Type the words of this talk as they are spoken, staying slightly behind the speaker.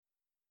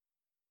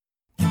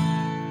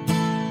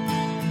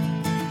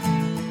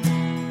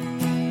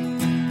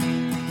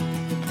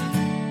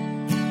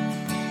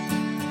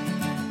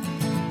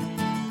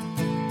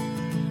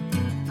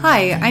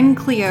Hi, I'm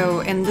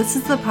Clio, and this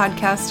is the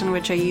podcast in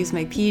which I use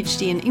my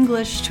PhD in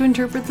English to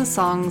interpret the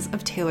songs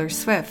of Taylor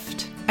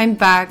Swift. I'm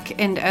back,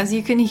 and as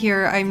you can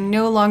hear, I'm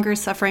no longer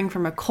suffering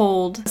from a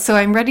cold, so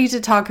I'm ready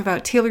to talk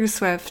about Taylor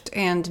Swift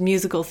and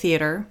musical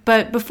theater.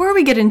 But before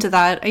we get into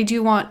that, I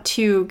do want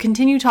to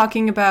continue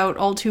talking about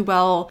All Too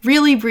Well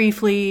really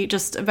briefly,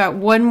 just about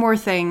one more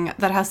thing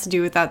that has to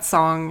do with that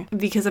song,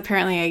 because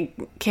apparently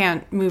I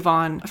can't move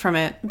on from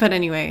it. But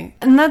anyway,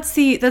 and that's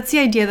the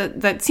idea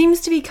that seems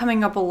to be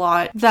coming up a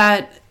lot,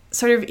 that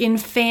sort of in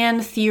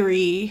fan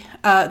theory,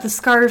 the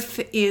scarf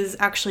is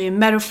actually a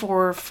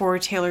metaphor for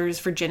Taylor's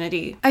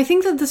virginity. I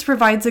think that this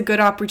provides a good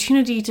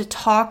opportunity to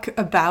talk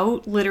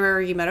about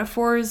literary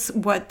metaphors,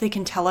 what they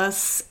can tell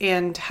us,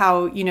 and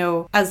how,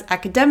 as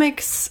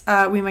academics,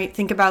 we might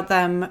think about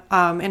them,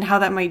 and how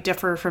that might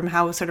differ from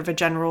how sort of a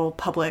general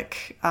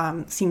public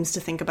seems to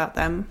think about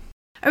them.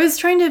 I was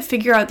trying to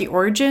figure out the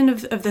origin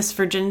of this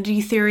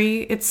virginity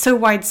theory. It's so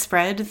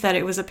widespread that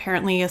it was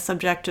apparently a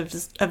subject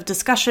of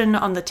discussion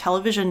on the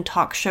television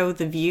talk show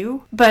The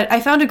View. But I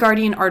found a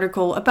Guardian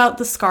article about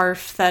the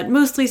scarf that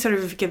mostly sort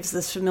of gives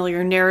this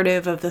familiar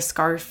narrative of the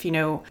scarf,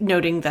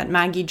 noting that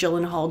Maggie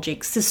Gyllenhaal,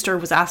 Jake's sister,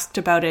 was asked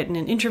about it in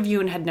an interview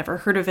and had never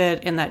heard of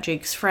it, and that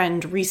Jake's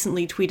friend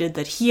recently tweeted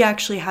that he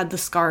actually had the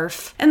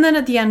scarf. And then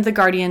at the end, the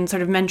Guardian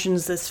sort of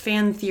mentions this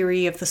fan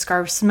theory of the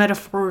scarf's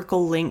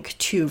metaphorical link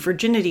to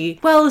virginity,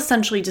 well,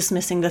 essentially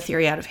dismissing the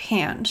theory out of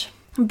hand.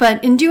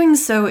 But in doing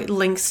so, it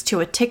links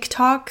to a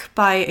TikTok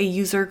by a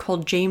user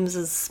called James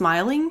is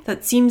Smiling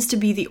that seems to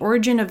be the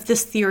origin of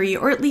this theory,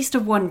 or at least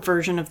of one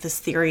version of this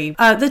theory.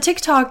 The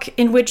TikTok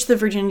in which the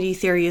virginity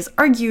theory is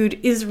argued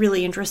is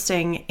really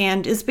interesting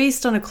and is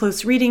based on a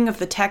close reading of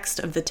the text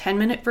of the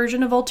 10-minute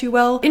version of All Too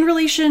Well in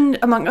relation,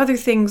 among other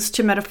things,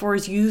 to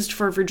metaphors used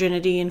for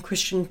virginity in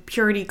Christian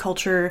purity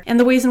culture and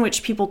the ways in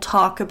which people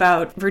talk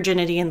about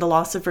virginity and the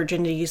loss of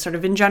virginity sort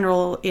of in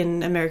general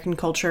in American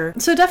culture.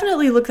 So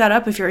definitely look that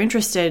up if you're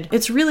interested.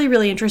 It's really,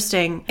 really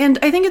interesting. And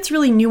I think it's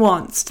really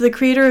nuanced. The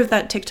creator of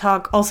that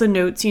TikTok also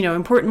notes,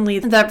 importantly,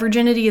 that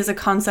virginity is a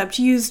concept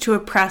used to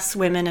oppress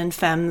women and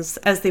femmes,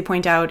 as they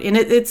point out. And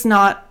it's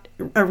not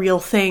a real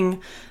thing,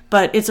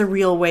 but it's a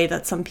real way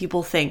that some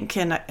people think.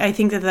 And I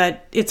think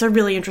that it's a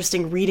really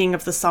interesting reading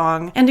of the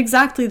song and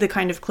exactly the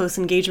kind of close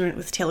engagement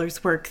with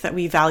Taylor's work that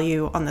we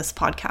value on this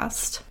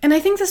podcast. And I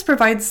think this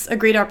provides a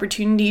great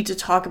opportunity to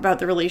talk about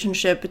the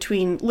relationship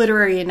between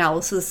literary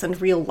analysis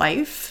and real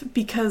life,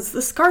 because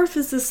the scarf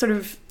is this sort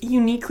of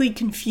uniquely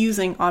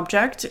confusing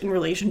object in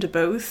relation to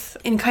both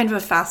in kind of a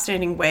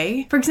fascinating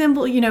way. For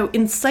example,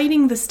 in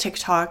citing this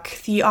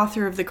TikTok, the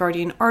author of the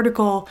Guardian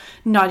article,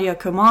 Nadia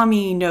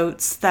Komami,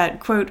 notes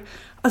that, quote,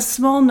 "A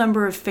small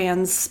number of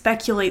fans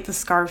speculate the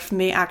scarf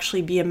may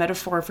actually be a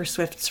metaphor for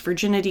Swift's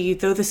virginity,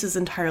 though this is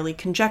entirely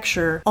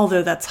conjecture,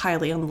 although that's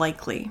highly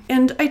unlikely."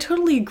 And I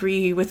totally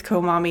agree with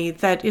Komami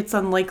that it's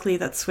unlikely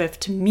that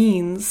Swift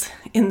means,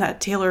 in that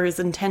Taylor is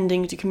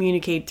intending to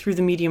communicate through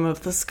the medium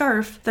of the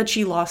scarf, that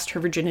she lost her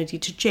virginity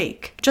to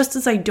Jake. Just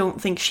as I don't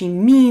think she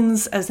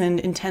means, as in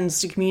intends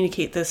to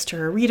communicate this to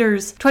her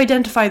readers, to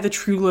identify the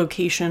true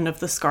location of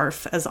the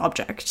scarf as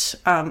object.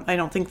 I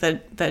don't think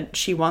that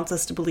she wants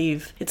us to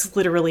believe it's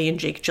literally in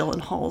Jake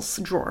Gyllenhaal's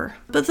drawer.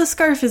 But the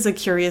scarf is a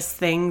curious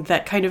thing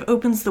that kind of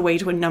opens the way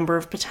to a number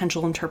of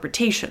potential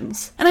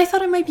interpretations. And I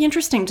thought it might be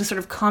interesting to sort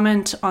of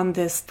comment on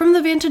this from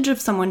the vantage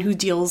of someone who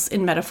deals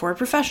in metaphor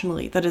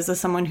professionally, that is, as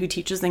someone who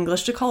teaches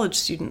English to college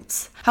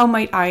students. How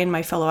might I and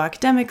my fellow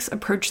academics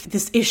approach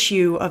this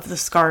issue of the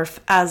scarf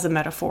as a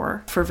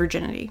metaphor for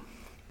virginity?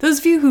 Those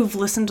of you who've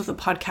listened to the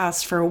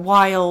podcast for a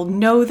while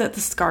know that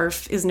the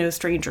scarf is no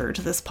stranger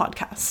to this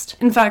podcast.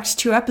 In fact,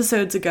 2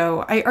 episodes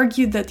ago, I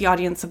argued that the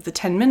audience of the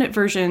 10-minute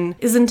version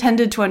is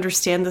intended to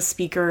understand the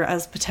speaker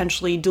as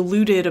potentially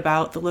deluded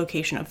about the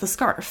location of the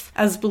scarf,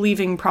 as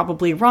believing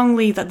probably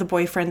wrongly that the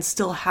boyfriend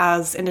still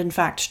has and in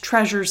fact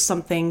treasures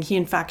something he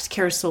in fact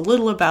cares so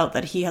little about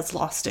that he has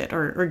lost it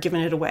or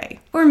given it away.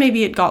 Or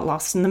maybe it got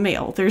lost in the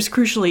mail. There's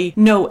crucially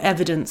no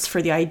evidence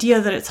for the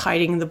idea that it's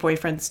hiding in the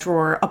boyfriend's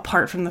drawer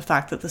apart from the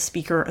fact that the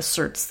speaker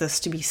asserts this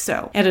to be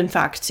so. And in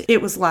fact,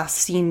 it was last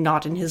seen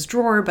not in his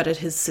drawer, but at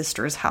his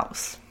sister's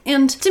house.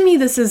 And to me,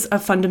 this is a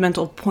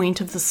fundamental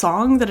point of the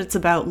song, that it's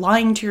about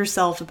lying to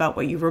yourself about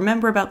what you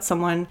remember about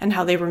someone and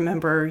how they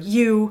remember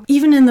you,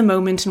 even in the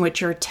moment in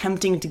which you're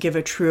attempting to give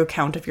a true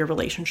account of your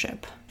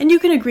relationship. And you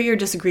can agree or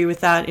disagree with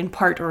that in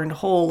part or in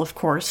whole, of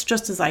course,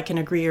 just as I can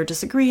agree or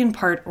disagree in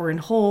part or in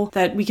whole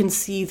that we can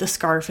see the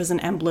scarf as an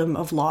emblem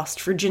of lost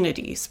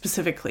virginity,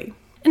 specifically.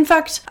 In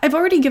fact, I've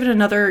already given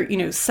another,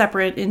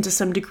 separate and to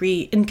some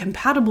degree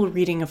incompatible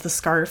reading of the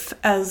scarf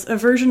as a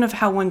version of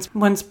how one's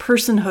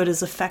personhood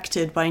is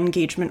affected by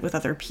engagement with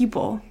other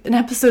people. In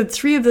episode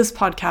 3 of this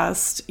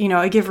podcast,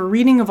 I give a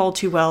reading of All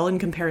Too Well in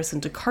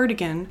comparison to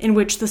Cardigan, in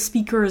which the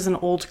speaker is an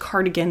old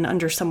cardigan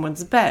under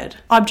someone's bed.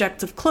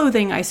 Objects of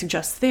clothing, I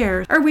suggest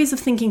there, are ways of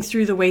thinking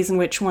through the ways in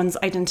which one's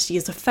identity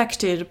is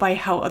affected by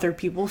how other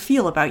people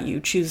feel about you,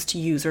 choose to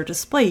use or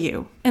display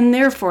you. And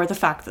therefore, the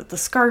fact that the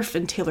scarf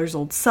and Taylor's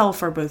old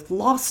self are are both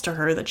lost to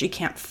her, that she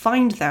can't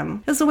find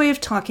them, as a way of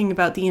talking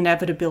about the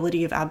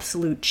inevitability of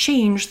absolute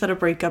change that a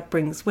breakup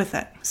brings with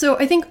it. So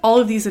I think all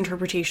of these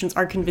interpretations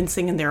are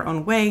convincing in their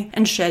own way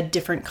and shed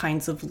different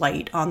kinds of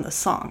light on the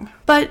song.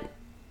 But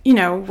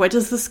what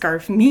does the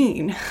scarf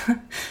mean?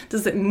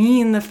 Does it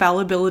mean the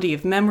fallibility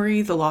of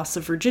memory, the loss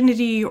of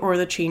virginity, or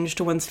the change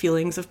to one's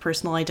feelings of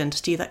personal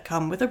identity that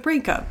come with a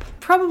breakup?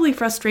 Probably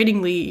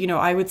frustratingly,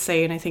 I would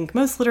say, and I think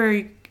most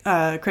literary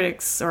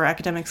critics or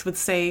academics would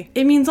say,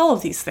 it means all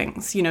of these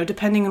things,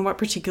 depending on what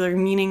particular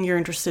meaning you're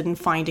interested in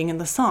finding in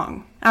the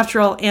song.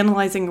 After all,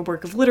 analyzing a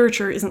work of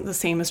literature isn't the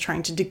same as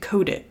trying to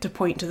decode it, to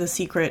point to the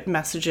secret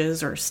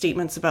messages or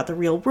statements about the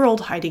real world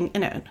hiding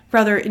in it.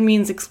 Rather, it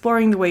means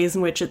exploring the ways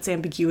in which its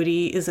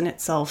ambiguity is in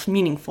itself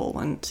meaningful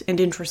and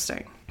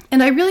interesting.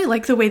 And I really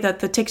like the way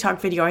that the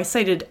TikTok video I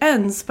cited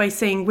ends by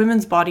saying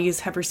women's bodies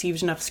have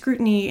received enough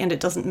scrutiny and it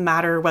doesn't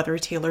matter whether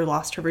Taylor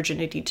lost her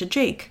virginity to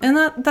Jake. And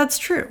that's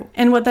true.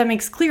 And what that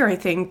makes clear, I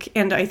think,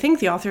 and I think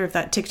the author of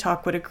that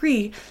TikTok would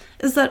agree,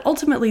 is that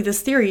ultimately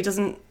this theory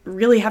doesn't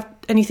really have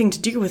anything to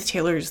do with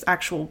Taylor's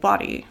actual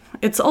body.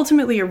 It's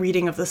ultimately a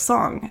reading of the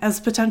song, as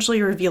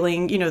potentially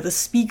revealing, the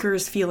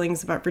speaker's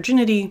feelings about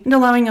virginity, and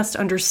allowing us to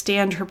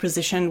understand her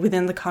position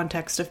within the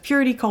context of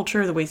purity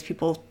culture, the ways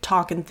people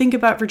talk and think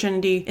about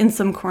virginity in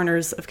some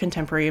corners of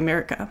contemporary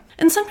America.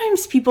 And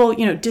sometimes people,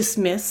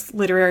 dismiss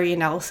literary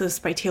analysis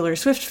by Taylor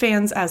Swift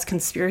fans as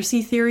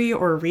conspiracy theory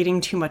or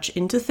reading too much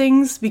into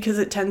things, because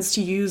it tends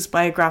to use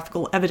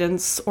biographical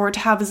evidence or to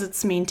have as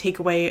its main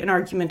takeaway an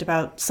argument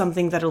about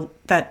something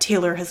that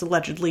Taylor has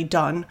allegedly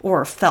done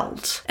or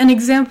felt. An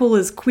example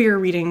is queer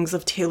readings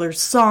of Taylor's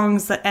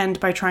songs that end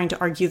by trying to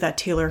argue that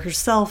Taylor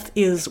herself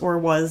is or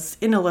was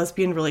in a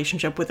lesbian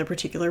relationship with a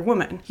particular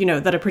woman.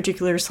 That a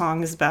particular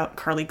song is about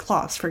Karlie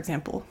Kloss, for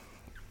example.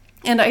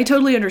 And I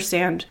totally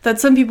understand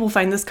that some people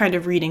find this kind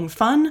of reading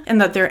fun,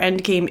 and that their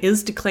end game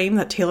is to claim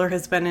that Taylor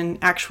has been in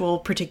actual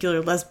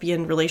particular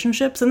lesbian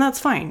relationships, and that's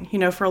fine.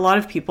 For a lot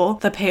of people,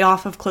 the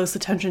payoff of close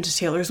attention to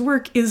Taylor's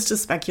work is to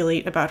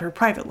speculate about her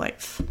private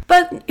life.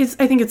 But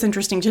I think it's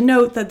interesting to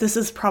note that this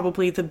is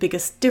probably the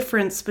biggest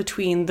difference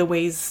between the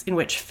ways in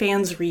which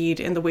fans read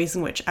and the ways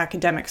in which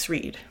academics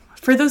read.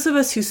 For those of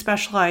us who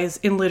specialize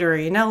in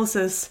literary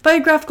analysis,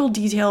 biographical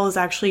detail is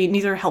actually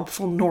neither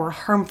helpful nor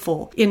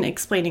harmful in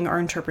explaining our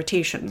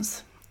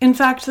interpretations. In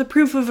fact, the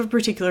proof of a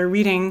particular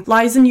reading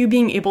lies in you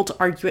being able to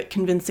argue it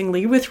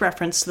convincingly with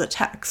reference to the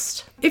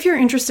text. If you're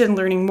interested in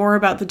learning more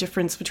about the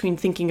difference between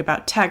thinking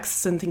about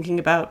texts and thinking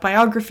about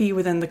biography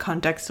within the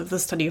context of the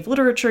study of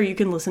literature, you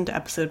can listen to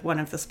episode 1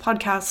 of this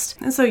podcast.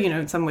 And so,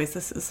 in some ways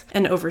this is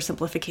an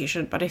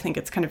oversimplification, but I think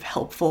it's kind of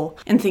helpful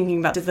in thinking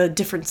about the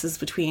differences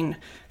between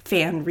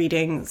fan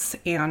readings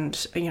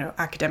and,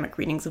 academic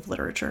readings of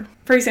literature.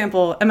 For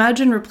example,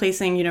 imagine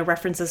replacing,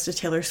 references to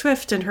Taylor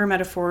Swift and her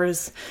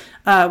metaphors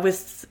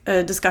with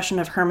a discussion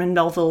of Herman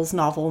Melville's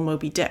novel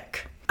Moby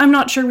Dick. I'm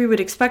not sure we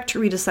would expect to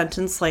read a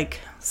sentence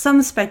like,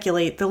 "Some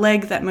speculate the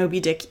leg that Moby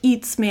Dick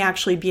eats may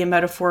actually be a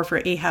metaphor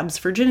for Ahab's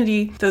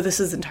virginity, though this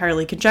is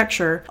entirely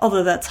conjecture,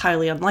 although that's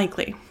highly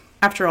unlikely."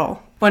 After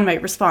all, one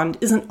might respond,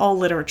 isn't all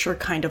literature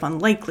kind of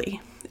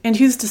unlikely? And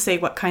who's to say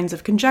what kinds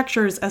of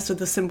conjectures as to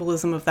the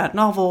symbolism of that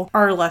novel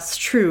are less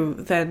true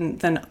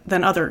than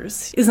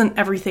others? Isn't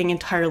everything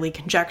entirely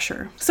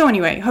conjecture? So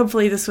anyway,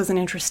 hopefully this was an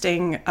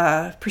interesting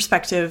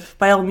perspective.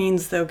 By all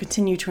means, though,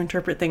 continue to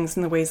interpret things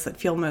in the ways that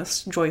feel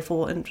most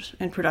joyful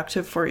and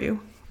productive for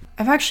you.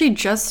 I've actually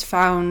just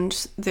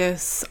found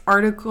this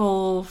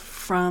article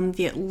from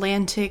The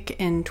Atlantic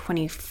in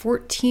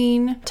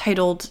 2014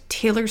 titled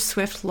 "Taylor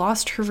Swift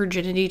Lost Her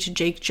Virginity to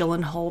Jake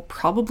Gyllenhaal,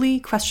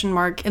 Probably?"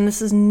 And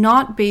this is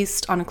not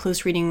based on a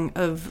close reading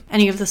of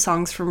any of the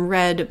songs from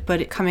Red,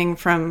 but coming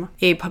from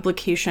a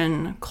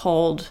publication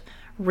called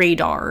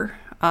Radar,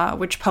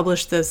 which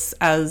published this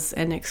as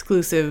an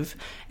exclusive.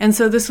 And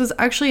so this was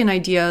actually an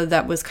idea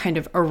that was kind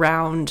of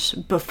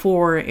around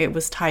before it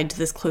was tied to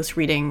this close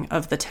reading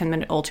of the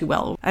 10-minute All Too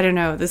Well. I don't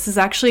know. This is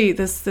actually,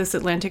 this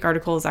Atlantic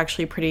article is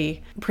actually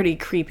pretty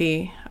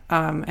creepy.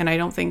 And I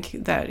don't think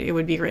that it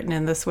would be written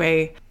in this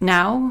way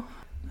now.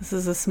 This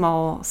is a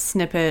small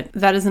snippet.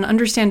 "That is an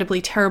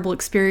understandably terrible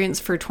experience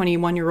for a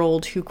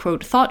 21-year-old who,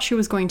 quote, thought she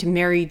was going to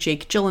marry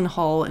Jake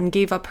Gyllenhaal and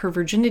gave up her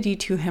virginity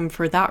to him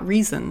for that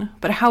reason.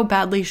 But how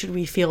badly should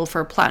we feel for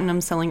a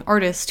platinum-selling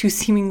artist who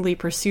seemingly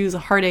pursues a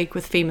heartache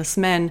with famous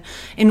men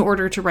in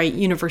order to write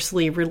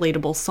universally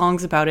relatable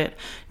songs about it?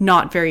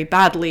 Not very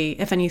badly.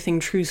 If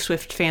anything, true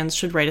Swift fans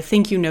should write a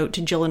thank you note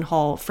to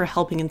Gyllenhaal for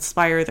helping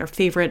inspire their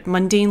favorite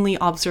mundanely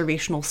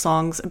observational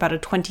songs about a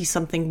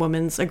 20-something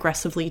woman's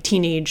aggressively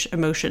teenage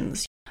emotions."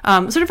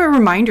 Sort of a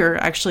reminder,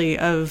 actually,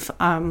 of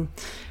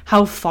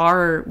how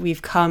far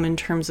we've come in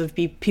terms of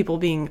people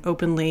being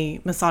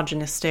openly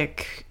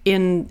misogynistic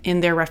in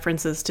their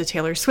references to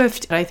Taylor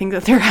Swift. I think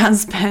that there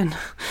has been,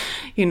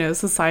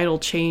 societal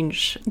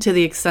change to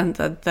the extent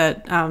that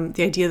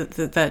the idea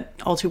that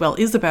All Too Well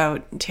is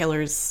about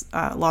Taylor's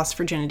lost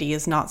virginity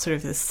is not sort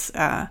of this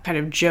kind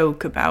of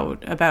joke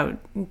about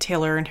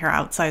Taylor and her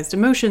outsized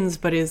emotions,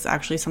 but is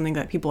actually something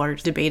that people are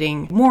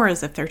debating more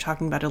as if they're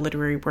talking about a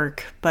literary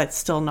work, but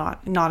still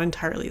not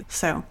entirely.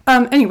 So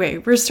anyway,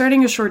 we're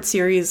starting a short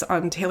series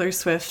on Taylor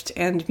Swift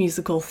and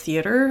musical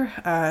theater.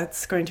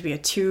 It's going to be a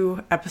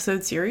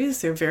 2-episode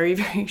series. They're very,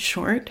 very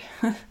short.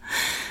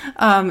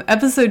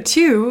 Episode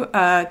 2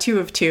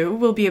 of 2,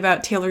 will be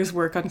about Taylor's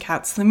work on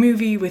Cats the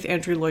Movie with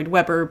Andrew Lloyd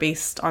Webber,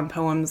 based on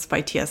poems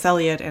by T.S.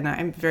 Eliot, and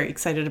I'm very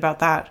excited about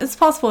that. It's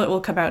possible it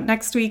will come out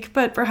next week,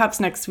 but perhaps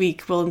next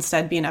week will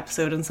instead be an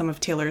episode on some of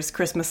Taylor's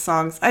Christmas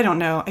songs. I don't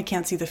know. I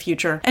can't see the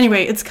future.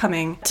 Anyway, it's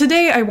coming.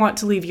 Today, I want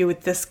to leave you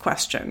with this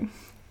question.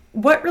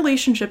 What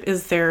relationship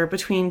is there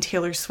between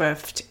Taylor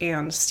Swift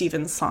and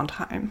Stephen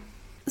Sondheim?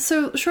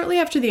 So shortly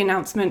after the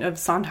announcement of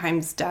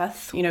Sondheim's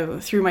death,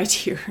 through my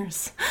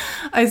tears,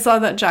 I saw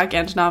that Jack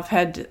Antonoff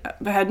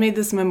had made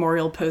this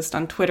memorial post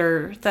on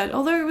Twitter that,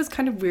 although it was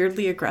kind of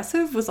weirdly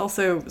aggressive, was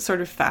also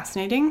sort of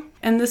fascinating.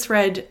 And this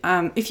read,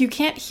 if you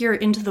can't hear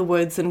Into the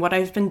Woods and what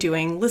I've been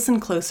doing, listen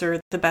closer,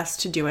 the best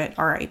to do it,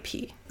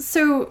 R.I.P.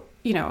 So,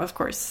 of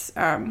course,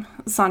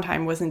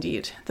 Sondheim was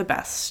indeed the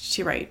best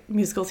to write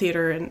musical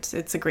theater, and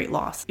it's a great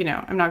loss.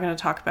 I'm not going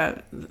to talk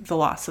about the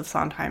loss of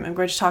Sondheim. I'm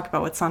going to talk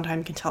about what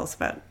Sondheim can tell us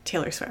about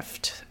Taylor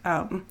Swift.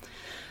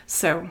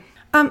 So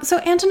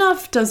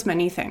Antonoff does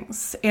many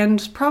things,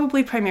 and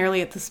probably primarily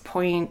at this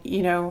point,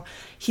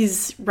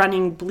 he's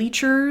running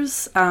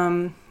Bleachers,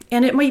 and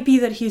it might be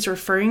that he's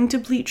referring to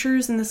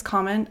Bleachers in this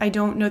comment. I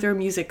don't know their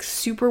music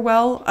super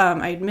well,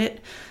 I admit,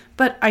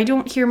 but I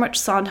don't hear much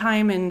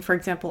Sondheim in, for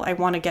example, I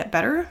Want to Get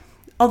Better.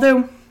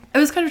 Although, I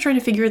was kind of trying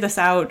to figure this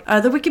out.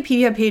 The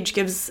Wikipedia page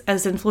gives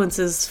as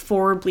influences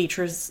for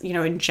Bleachers,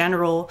 in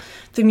general,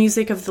 the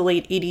music of the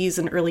late 80s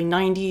and early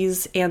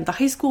 90s, and the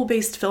high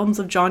school-based films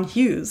of John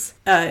Hughes.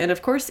 And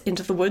of course,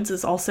 Into the Woods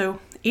is also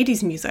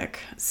 80s music.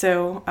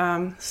 So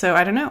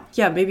I don't know.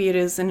 Yeah, maybe it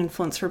is an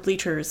influence for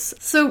Bleachers.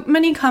 So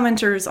many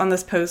commenters on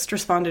this post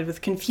responded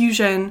with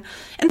confusion,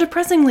 and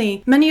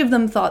depressingly, many of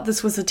them thought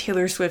this was a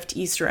Taylor Swift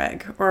Easter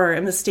egg, or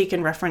a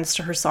mistaken reference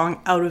to her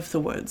song Out of the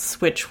Woods,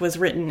 which was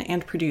written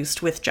and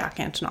produced with Jack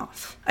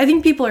Antonoff. I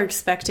think people are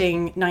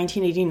expecting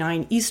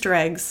 1989 Easter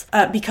eggs,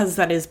 because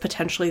that is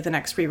potentially the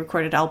next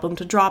re-recorded album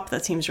to drop.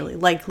 That seems really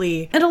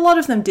likely. And a lot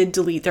of them did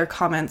delete their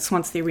comments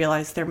once they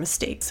realized their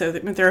mistake. So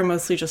there are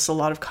mostly just a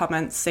lot of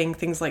comments saying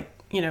things like,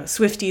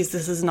 Swifties,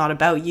 this is not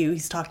about you.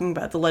 He's talking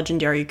about the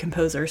legendary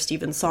composer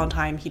Stephen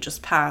Sondheim. He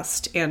just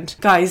passed. And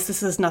guys,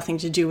 this has nothing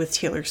to do with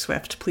Taylor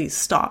Swift. Please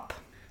stop.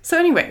 So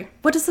anyway,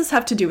 what does this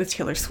have to do with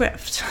Taylor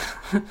Swift?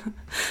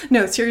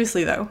 No,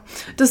 seriously though.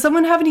 Does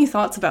someone have any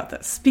thoughts about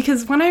this?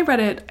 Because when I read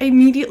it, I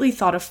immediately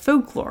thought of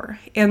folklore,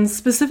 and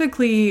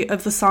specifically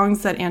of the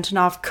songs that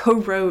Antonoff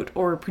co-wrote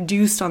or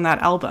produced on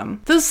that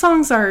album. Those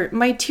songs are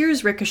My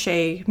Tears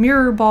Ricochet,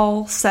 Mirror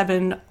Ball,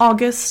 7,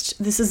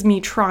 August, This Is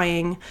Me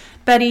Trying,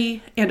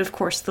 Betty, and of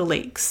course The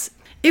Lakes.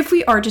 If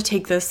we are to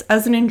take this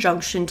as an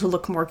injunction to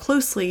look more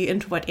closely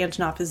into what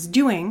Antonoff is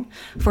doing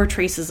for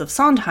traces of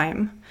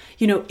Sondheim,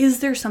 is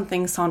there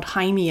something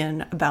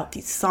Sondheimian about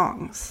these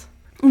songs?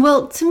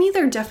 Well, to me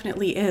there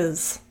definitely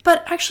is.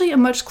 But actually a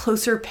much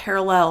closer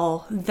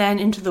parallel than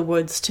Into the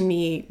Woods to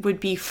me would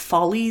be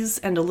Follies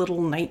and A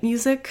Little Night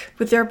Music,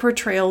 with their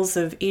portrayals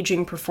of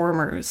aging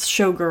performers,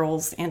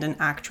 showgirls, and an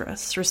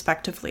actress,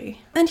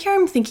 respectively. And here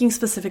I'm thinking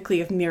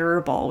specifically of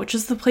Mirror Ball, which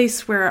is the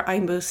place where I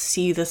most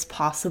see this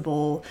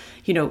possible,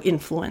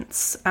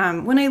 influence.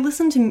 When I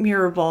listen to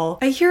Mirror Ball,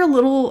 I hear a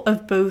little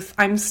of both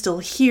I'm Still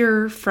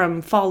Here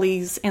from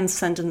Follies and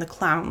Send in the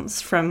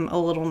Clowns from A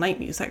Little Night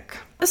Music,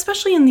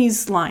 especially in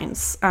these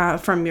lines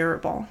from Mirror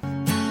Ball.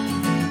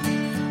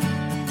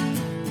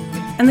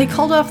 And they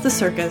called off the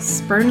circus,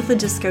 burned the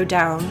disco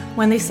down,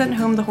 when they sent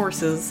home the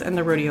horses and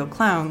the rodeo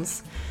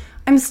clowns.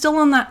 I'm still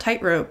on that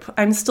tightrope.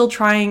 I'm still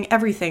trying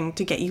everything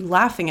to get you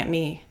laughing at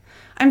me.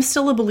 I'm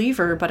still a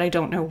believer, but I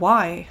don't know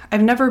why.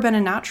 I've never been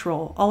a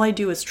natural. All I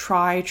do is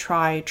try,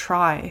 try,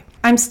 try.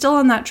 I'm still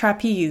on that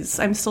trapeze.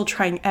 I'm still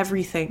trying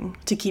everything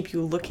to keep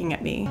you looking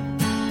at me.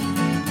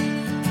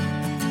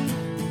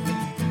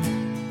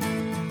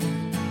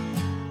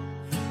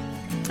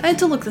 I had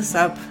to look this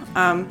up.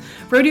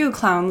 Rodeo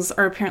clowns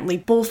are apparently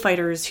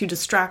bullfighters who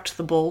distract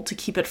the bull to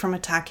keep it from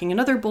attacking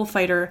another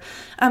bullfighter,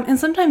 and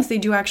sometimes they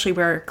do actually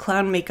wear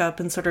clown makeup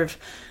and sort of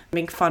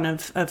make fun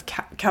of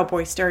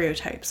cowboy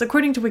stereotypes,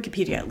 according to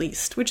Wikipedia at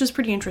least, which is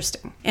pretty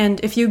interesting.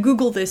 And if you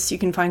Google this, you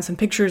can find some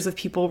pictures of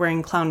people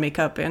wearing clown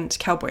makeup and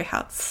cowboy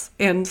hats.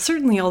 And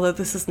certainly, although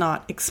this is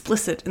not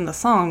explicit in the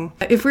song,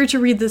 if we're to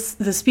read the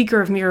speaker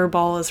of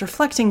Mirrorball as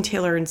reflecting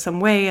Taylor in some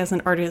way as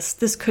an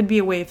artist, this could be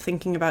a way of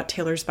thinking about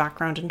Taylor's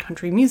background in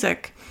country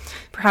music.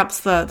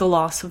 Perhaps the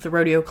loss of the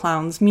rodeo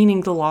clowns,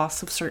 meaning the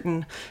loss of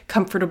certain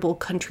comfortable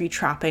country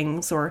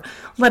trappings, or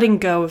letting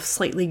go of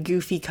slightly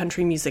goofy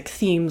country music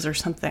themes or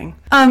something.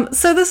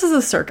 So this is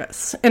a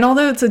circus, and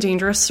although it's a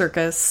dangerous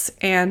circus,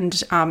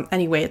 and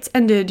anyway, it's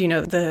ended,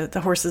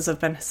 the horses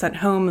have been sent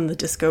home and the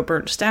disco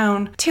burnt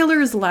down,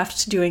 Taylor is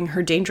left doing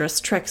her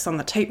dangerous tricks on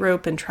the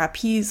tightrope and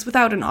trapeze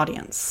without an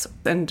audience,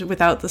 and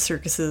without the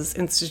circus's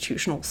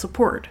institutional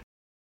support.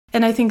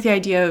 And I think the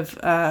idea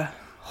of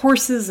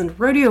horses and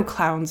rodeo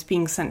clowns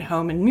being sent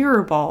home in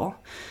Mirrorball,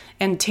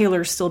 and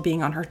Taylor still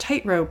being on her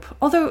tightrope,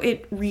 although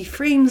it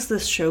reframes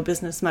this show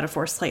business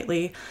metaphor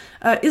slightly,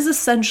 is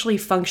essentially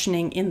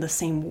functioning in the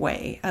same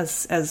way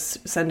as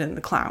Send in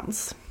the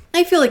Clowns.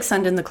 I feel like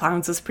Send in the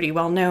Clowns is pretty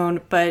well known,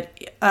 but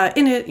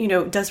in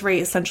it, Desiree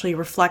essentially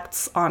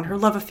reflects on her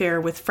love affair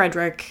with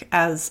Frederick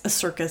as a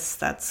circus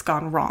that's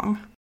gone wrong.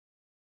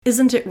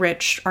 Isn't it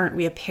rich, aren't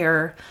we a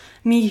pair?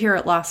 Me here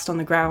at last on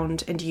the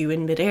ground, and you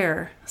in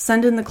midair.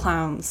 Send in the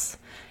clowns.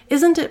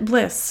 Isn't it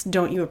bliss,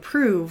 don't you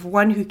approve?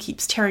 One who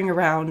keeps tearing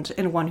around,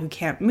 and one who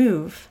can't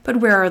move. But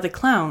where are the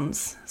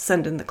clowns?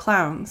 Send in the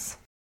clowns.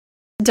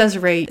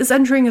 Desiree is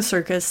entering a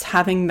circus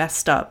having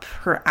messed up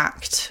her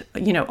act,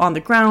 on the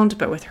ground,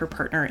 but with her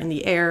partner in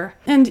the air.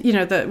 And,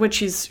 what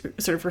she's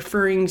sort of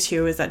referring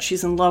to is that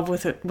she's in love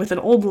with an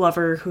old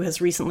lover who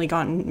has recently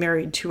gotten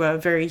married to a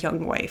very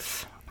young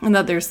wife. And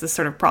that there's this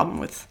sort of problem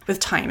with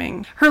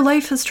timing. Her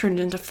life has turned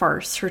into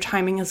farce, her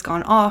timing has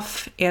gone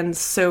off, and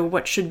so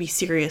what should be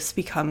serious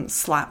becomes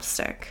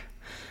slapstick.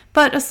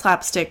 But a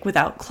slapstick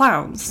without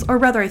clowns. Or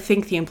rather, I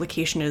think the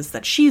implication is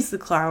that she's the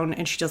clown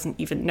and she doesn't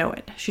even know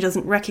it. She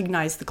doesn't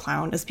recognize the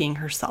clown as being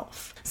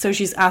herself. So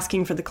she's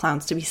asking for the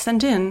clowns to be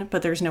sent in,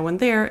 but there's no one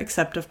there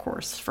except, of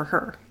course, for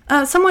her.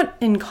 Somewhat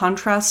in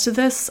contrast to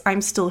this,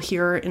 I'm Still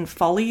Here in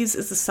Follies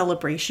is a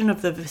celebration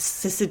of the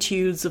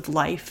vicissitudes of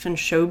life and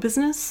show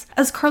business.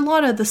 As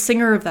Carlotta, the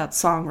singer of that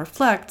song,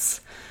 reflects,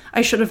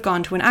 I should have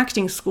gone to an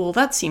acting school,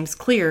 that seems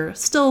clear.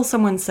 Still,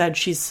 someone said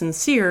she's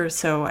sincere,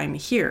 so I'm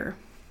here.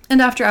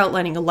 And after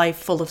outlining a life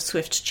full of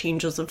swift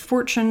changes of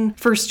fortune,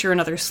 first you're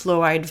another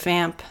slow-eyed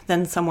vamp,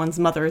 then someone's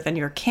mother, then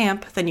your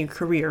camp, then your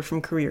career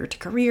from career to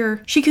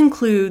career, she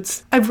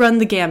concludes, I've run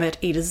the gamut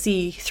A to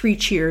Z, 3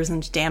 cheers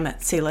and damn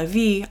it, c'est la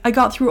vie. I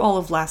got through all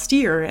of last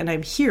year and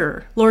I'm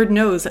here. Lord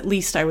knows at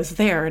least I was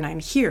there and I'm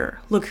here.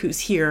 Look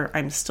who's here,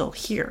 I'm still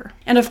here.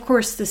 And of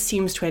course this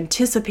seems to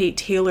anticipate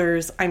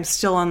Taylor's I'm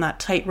still on that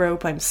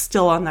tightrope, I'm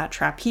still on that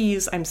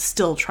trapeze, I'm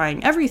still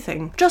trying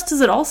everything, just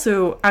as it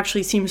also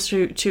actually seems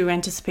to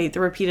anticipate the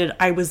repeated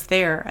I was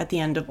there at the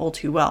end of All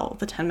Too Well,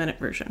 the 10-minute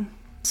version.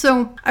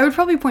 So I would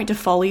probably point to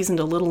Follies and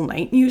A Little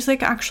Night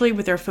music, actually,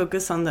 with their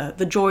focus on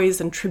the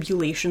joys and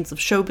tribulations of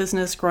show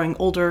business, growing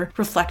older,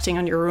 reflecting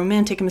on your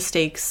romantic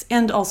mistakes,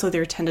 and also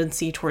their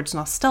tendency towards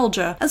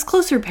nostalgia, as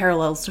closer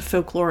parallels to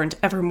folklore and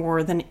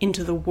Evermore than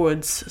Into the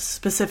Woods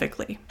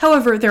specifically.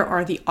 However, there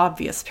are the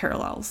obvious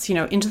parallels.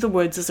 Into the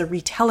Woods is a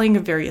retelling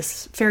of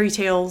various fairy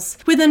tales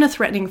within a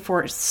threatening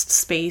forest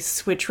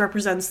space, which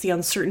represents the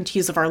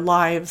uncertainties of our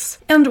lives,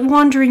 and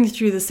wandering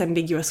through this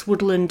ambiguous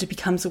woodland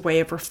becomes a way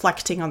of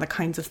reflecting on the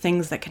kinds of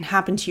things that can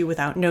happen to you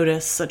without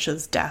notice, such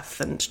as death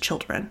and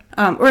children.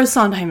 Or as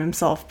Sondheim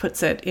himself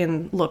puts it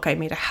in Look, I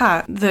Made a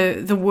Hat,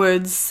 the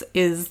woods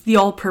is the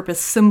all-purpose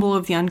symbol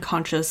of the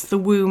unconscious, the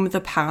womb, the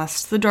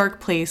past, the dark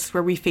place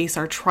where we face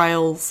our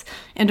trials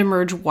and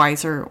emerge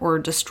wiser or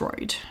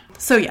destroyed.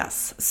 So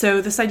yes,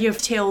 this idea of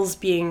tales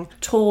being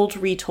told,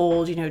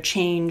 retold,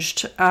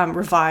 changed,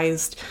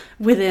 revised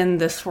within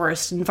this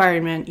forest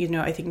environment,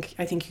 I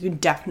think you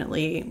could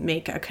definitely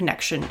make a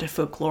connection to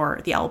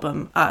Folklore, the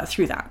album,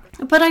 through that.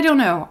 But I don't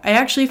know. I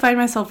actually find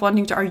myself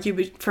wanting to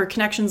argue for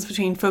connections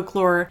between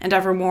Folklore and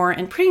Evermore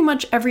and pretty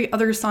much every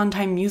other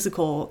Sondheim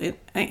musical,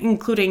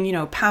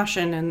 including,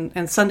 Passion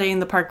and Sunday in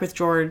the Park with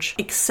George,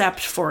 except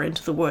for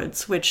Into the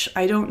Woods, which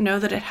I don't know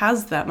that it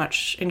has that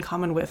much in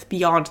common with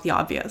beyond the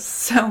obvious.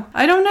 So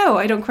I don't know.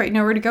 I don't quite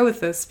know where to go with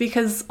this,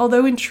 because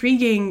although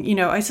intriguing,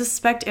 I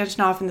suspect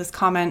Antonoff in this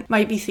comment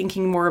might be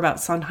thinking more about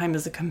Sondheim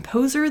as a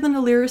composer than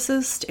a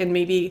lyricist, and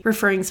maybe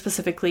referring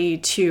specifically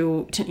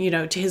to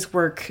his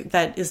work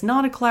that is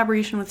not a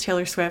collaboration with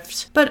Taylor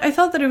Swift. But I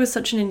thought that it was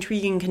such an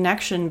intriguing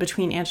connection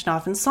between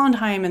Antonoff and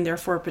Sondheim, and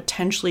therefore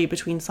potentially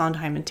between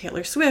Sondheim and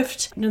Taylor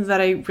Swift,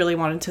 that I really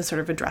wanted to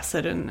sort of address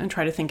it and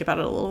try to think about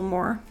it a little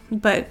more.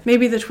 But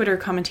maybe the Twitter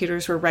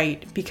commentators were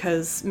right,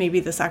 because maybe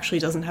this actually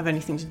doesn't have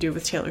anything to do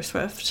with Taylor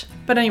Swift.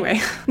 But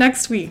anyway,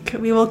 next week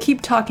we will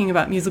keep talking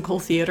about musical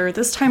theater,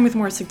 this time with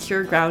more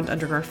secure ground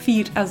under our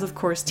feet, as of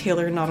course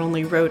Taylor not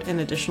only wrote an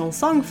additional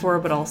song for,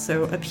 but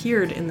also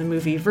appeared in the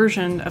movie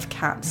version of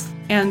Cats.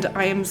 And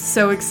I am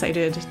so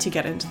excited to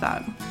get into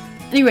that.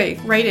 Anyway,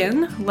 write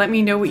in. Let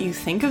me know what you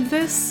think of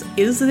this.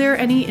 Is there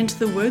any Into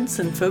the Woods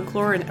and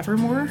folklore in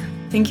Evermore?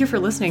 Thank you for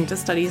listening to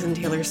Studies in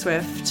Taylor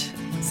Swift.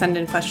 Send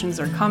in questions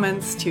or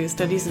comments to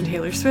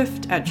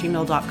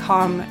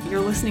studiesintaylorswift@gmail.com. You're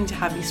listening to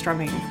Happy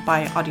Strumming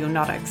by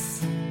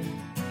Audionautix.